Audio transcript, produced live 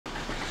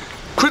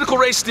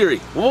Critical race theory.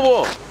 Whoa,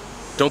 whoa, whoa.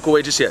 Don't go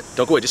away just yet.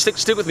 Don't go away. Just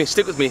stick with me.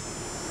 Stick with me.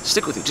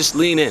 Stick with me. Just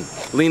lean in.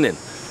 Lean in.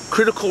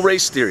 Critical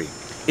race theory.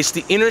 It's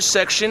the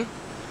intersection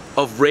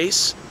of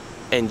race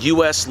and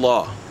U.S.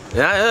 law.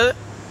 I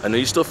know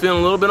you're still feeling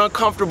a little bit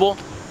uncomfortable.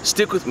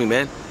 Stick with me,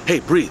 man. Hey,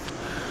 breathe.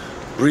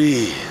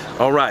 Breathe.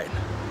 All right.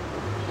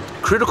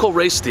 Critical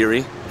race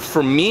theory,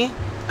 for me,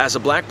 as a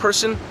black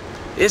person,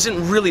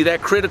 isn't really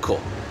that critical.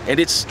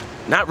 And it's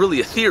not really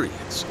a theory.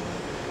 It's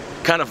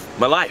kind of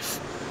my life.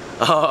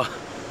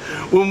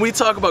 When we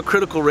talk about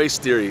critical race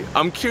theory,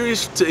 I'm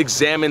curious to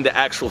examine the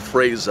actual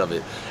phrase of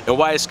it and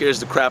why it scares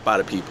the crap out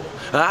of people.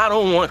 I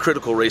don't want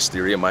critical race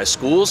theory in my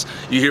schools.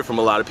 You hear from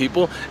a lot of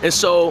people. And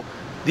so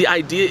the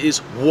idea is,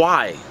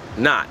 why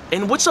not?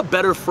 And what's a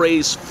better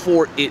phrase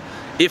for it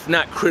if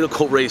not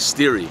critical race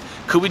theory?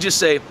 Could we just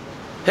say,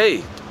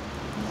 hey,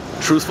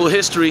 truthful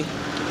history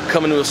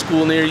coming to a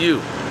school near you?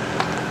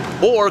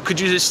 Or could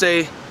you just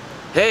say,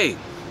 hey,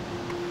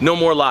 no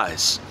more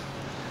lies?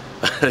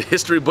 A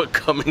history book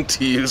coming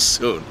to you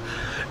soon.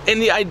 And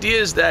the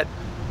idea is that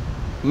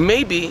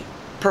maybe,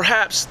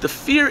 perhaps, the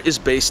fear is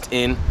based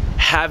in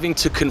having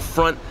to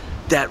confront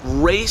that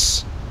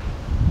race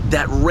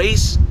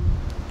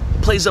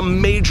plays a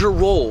major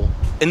role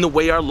in the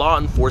way our law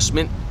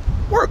enforcement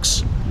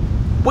works,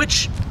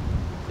 which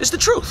is the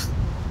truth.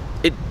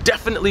 It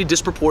definitely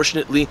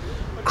disproportionately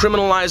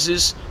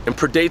criminalizes and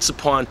predates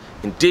upon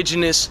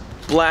indigenous,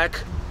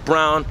 black,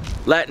 brown,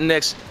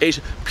 Latinx,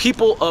 Asian,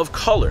 people of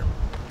color.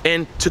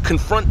 And to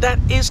confront that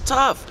is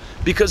tough,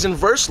 because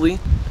inversely,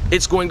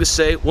 it's going to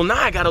say, well, now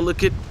I gotta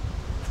look at,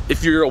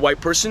 if you're a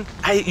white person,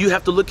 you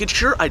have to look at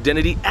your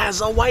identity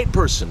as a white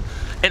person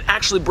and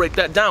actually break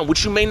that down,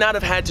 which you may not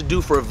have had to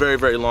do for a very,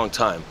 very long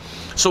time.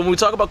 So when we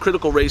talk about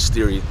critical race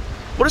theory,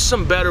 what are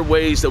some better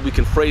ways that we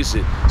can phrase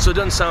it so it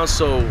doesn't sound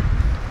so,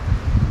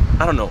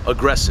 I don't know,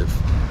 aggressive?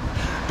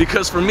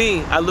 Because for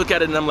me, I look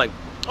at it and I'm like,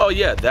 oh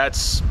yeah,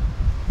 that's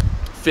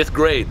 5th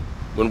grade.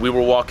 When we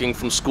were walking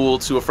from school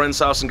to a friend's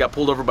house and got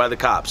pulled over by the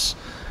cops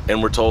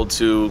and were told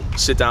to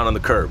sit down on the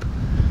curb.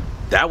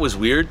 That was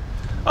weird.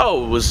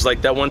 Oh, it was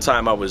like that one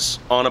time I was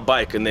on a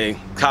bike and the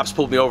cops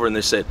pulled me over and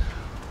they said,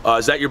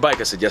 is that your bike?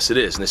 I said, yes, it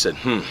is. And they said,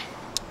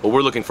 well,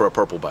 we're looking for a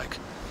purple bike.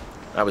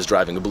 I was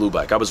driving a blue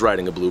bike. I was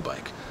riding a blue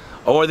bike.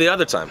 Or the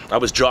other time, I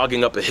was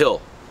jogging up a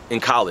hill in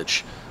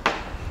college.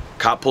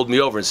 Cop pulled me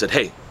over and said,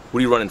 hey, what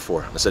are you running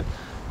for? I said,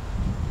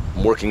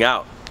 I'm working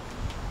out.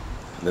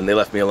 And then they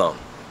left me alone.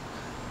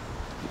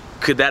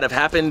 Could that have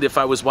happened if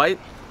I was white?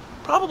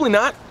 Probably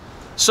not.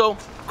 So,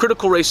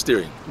 critical race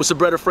theory. What's a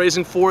better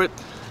phrasing for it?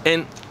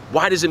 And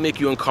why does it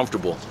make you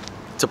uncomfortable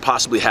to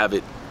possibly have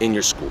it in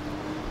your school?